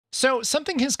So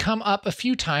something has come up a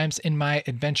few times in my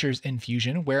adventures in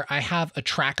Fusion where I have a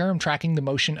tracker, I'm tracking the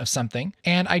motion of something,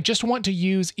 and I just want to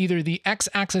use either the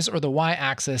x-axis or the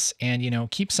y-axis and,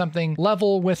 keep something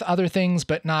level with other things,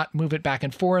 but not move it back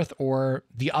and forth or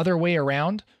the other way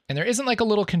around. And there isn't like a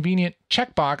little convenient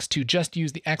checkbox to just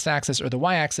use the x-axis or the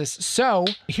y-axis. So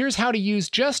here's how to use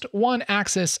just one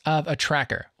axis of a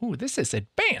tracker. Ooh, this is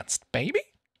advanced, baby.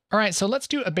 All right, so let's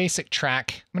do a basic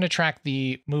track. I'm going to track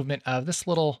the movement of this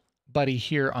little buddy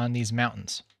here on these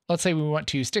mountains. Let's say we want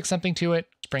to stick something to it,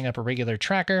 bring up a regular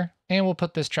tracker, and we'll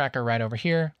put this tracker right over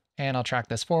here, and I'll track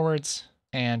this forwards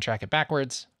and track it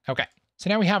backwards. Okay, so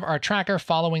now we have our tracker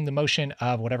following the motion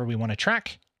of whatever we want to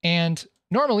track. And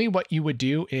normally what you would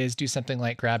do is do something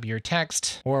like grab your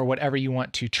text or whatever you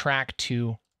want to track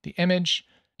to the image,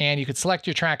 and you could select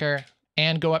your tracker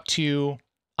and go up to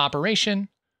Operation.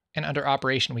 And under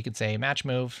Operation, we could say Match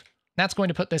Move. That's going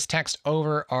to put this text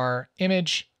over our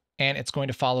image, and it's going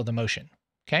to follow the motion.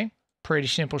 Okay, pretty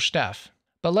simple stuff.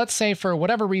 But let's say for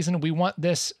whatever reason, we want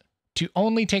this to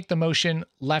only take the motion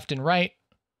left and right,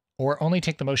 or only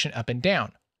take the motion up and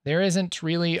down. There isn't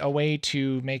really a way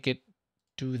to make it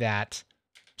do that.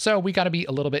 So we got to be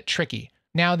a little bit tricky.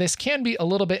 Now, this can be a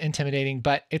little bit intimidating,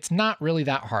 but it's not really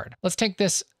that hard. Let's take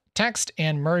this text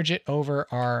and merge it over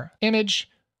our image.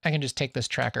 I can just take this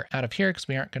tracker out of here because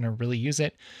we aren't going to really use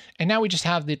it. And now we just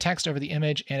have the text over the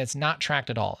image and it's not tracked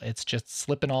at all. It's just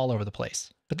slipping all over the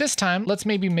place. But this time, let's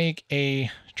maybe make a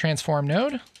transform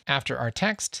node after our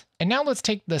text. And now let's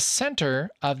take the center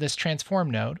of this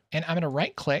transform node and I'm going to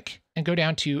right click and go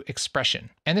down to expression.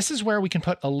 And this is where we can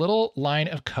put a little line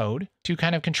of code to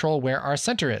kind of control where our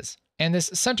center is. And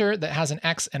this center that has an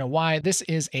X and a Y, this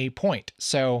is a point.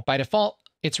 So by default,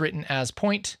 it's written as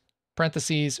point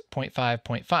parentheses 0.5,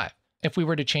 0.5. If we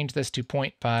were to change this to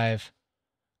 0.5,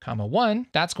 1,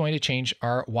 that's going to change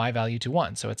our Y value to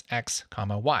 1. So it's X,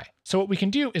 Y. So what we can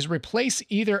do is replace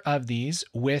either of these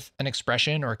with an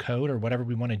expression or code or whatever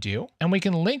we want to do. And we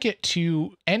can link it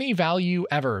to any value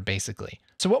ever, basically.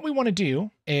 So what we want to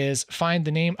do is find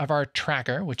the name of our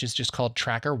tracker, which is just called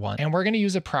tracker1. And we're going to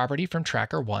use a property from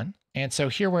tracker1. And so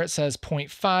here where it says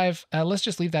 0.5, let's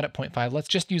just leave that at 0.5. Let's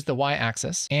just use the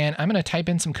y-axis. And I'm going to type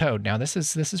in some code. Now this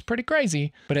is pretty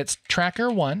crazy, but it's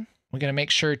tracker1. We're going to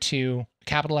make sure to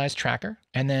capitalize tracker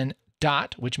and then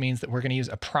dot, which means that we're going to use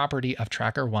a property of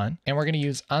tracker1. And we're going to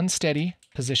use unsteady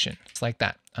position. It's like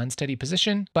that, unsteady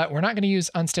position. But we're not going to use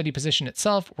unsteady position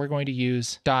itself. We're going to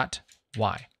use dot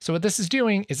y. So what this is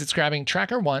doing is it's grabbing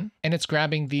tracker1 and it's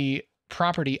grabbing the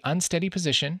property unsteady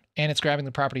position, and it's grabbing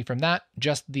the property from that,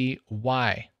 just the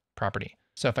Y property.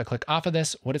 So if I click off of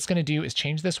this, what it's going to do is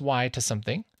change this Y to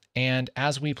something. And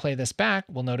as we play this back,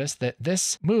 we'll notice that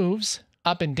this moves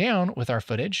up and down with our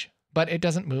footage, but it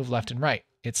doesn't move left and right.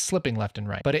 It's slipping left and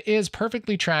right, but it is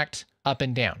perfectly tracked up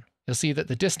and down. You'll see that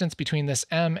the distance between this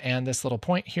M and this little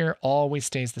point here always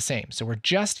stays the same. So we're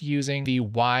just using the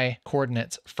Y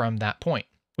coordinates from that point.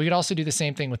 We could also do the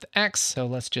same thing with the X. So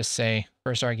let's just say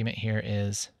first argument here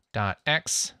is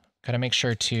 .x. Got to make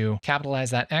sure to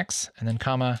capitalize that X and then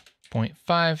comma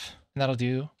 0.5, and that'll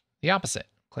do the opposite.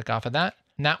 Click off of that,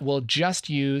 and that will just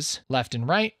use left and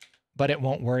right, but it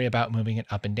won't worry about moving it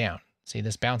up and down. See,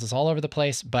 this bounces all over the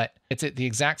place, but it's at the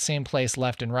exact same place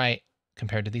left and right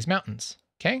compared to these mountains.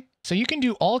 Okay, so you can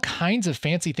do all kinds of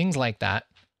fancy things like that,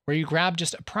 where you grab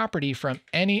just a property from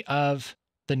any of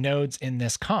the nodes in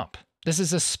this comp. This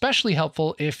is especially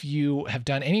helpful if you have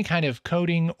done any kind of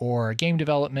coding or game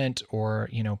development or,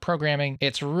 programming.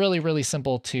 It's really, really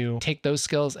simple to take those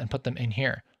skills and put them in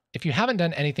here. If you haven't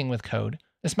done anything with code,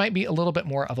 this might be a little bit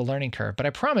more of a learning curve, but I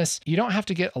promise you don't have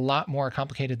to get a lot more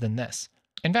complicated than this.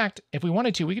 In fact, if we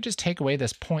wanted to, we could just take away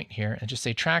this point here and just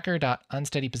say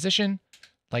tracker.unsteadyPosition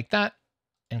like that,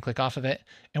 and click off of it.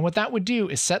 And what that would do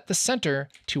is set the center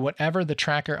to whatever the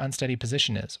tracker unsteady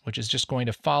position is, which is just going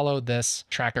to follow this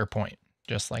tracker point,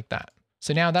 just like that.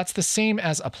 So now that's the same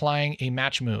as applying a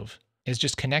match move, is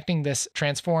just connecting this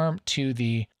transform to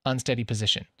the unsteady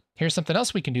position. Here's something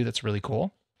else we can do that's really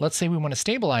cool. Let's say we want to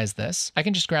stabilize this. I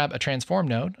can just grab a transform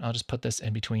node. I'll just put this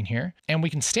in between here. And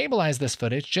we can stabilize this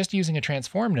footage just using a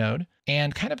transform node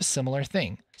and kind of a similar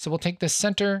thing. So we'll take this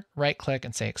center, right click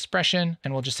and say expression,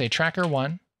 and we'll just say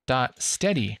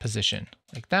tracker1.steady position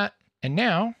like that. And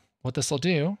now what this will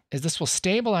do is this will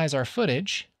stabilize our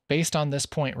footage based on this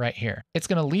point right here. It's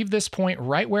going to leave this point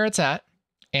right where it's at,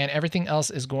 and everything else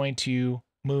is going to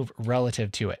move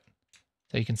relative to it.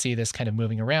 So you can see this kind of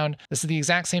moving around. This is the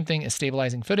exact same thing as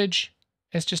stabilizing footage.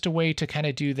 It's just a way to kind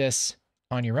of do this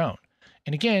on your own.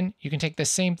 And again, you can take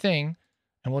this same thing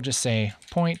and we'll just say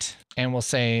point, and we'll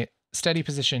say steady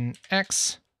position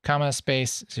X, comma,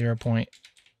 space 0.5,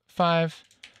 5,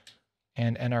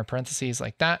 and end our parentheses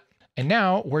like that. And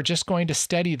now we're just going to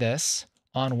steady this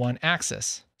on one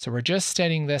axis. So we're just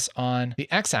steadying this on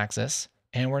the x-axis,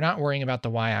 and we're not worrying about the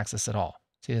y-axis at all.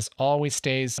 See, this always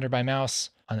stays under by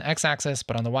mouse on the x-axis,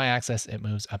 but on the y-axis, it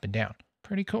moves up and down.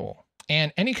 Pretty cool.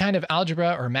 And any kind of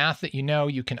algebra or math that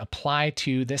you can apply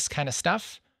to this kind of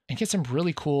stuff and get some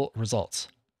really cool results.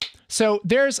 So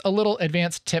there's a little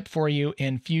advanced tip for you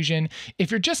in Fusion. If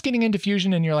you're just getting into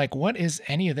Fusion and you're like, what does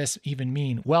any of this even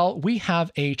mean? Well, we have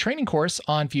a training course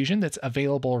on Fusion that's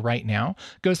available right now.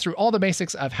 Goes through all the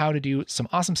basics of how to do some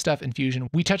awesome stuff in Fusion.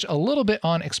 We touch a little bit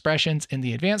on expressions in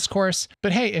the advanced course,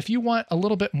 but hey, if you want a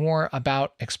little bit more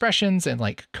about expressions and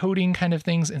like coding kind of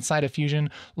things inside of Fusion,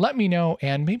 let me know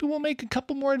and maybe we'll make a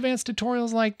couple more advanced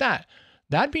tutorials like that.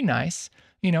 That'd be nice,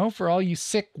 for all you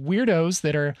sick weirdos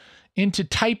that are into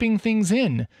typing things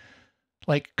in,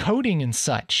 like coding and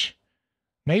such.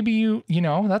 Maybe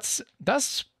that's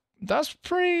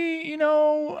pretty,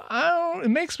 it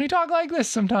makes me talk like this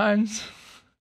sometimes.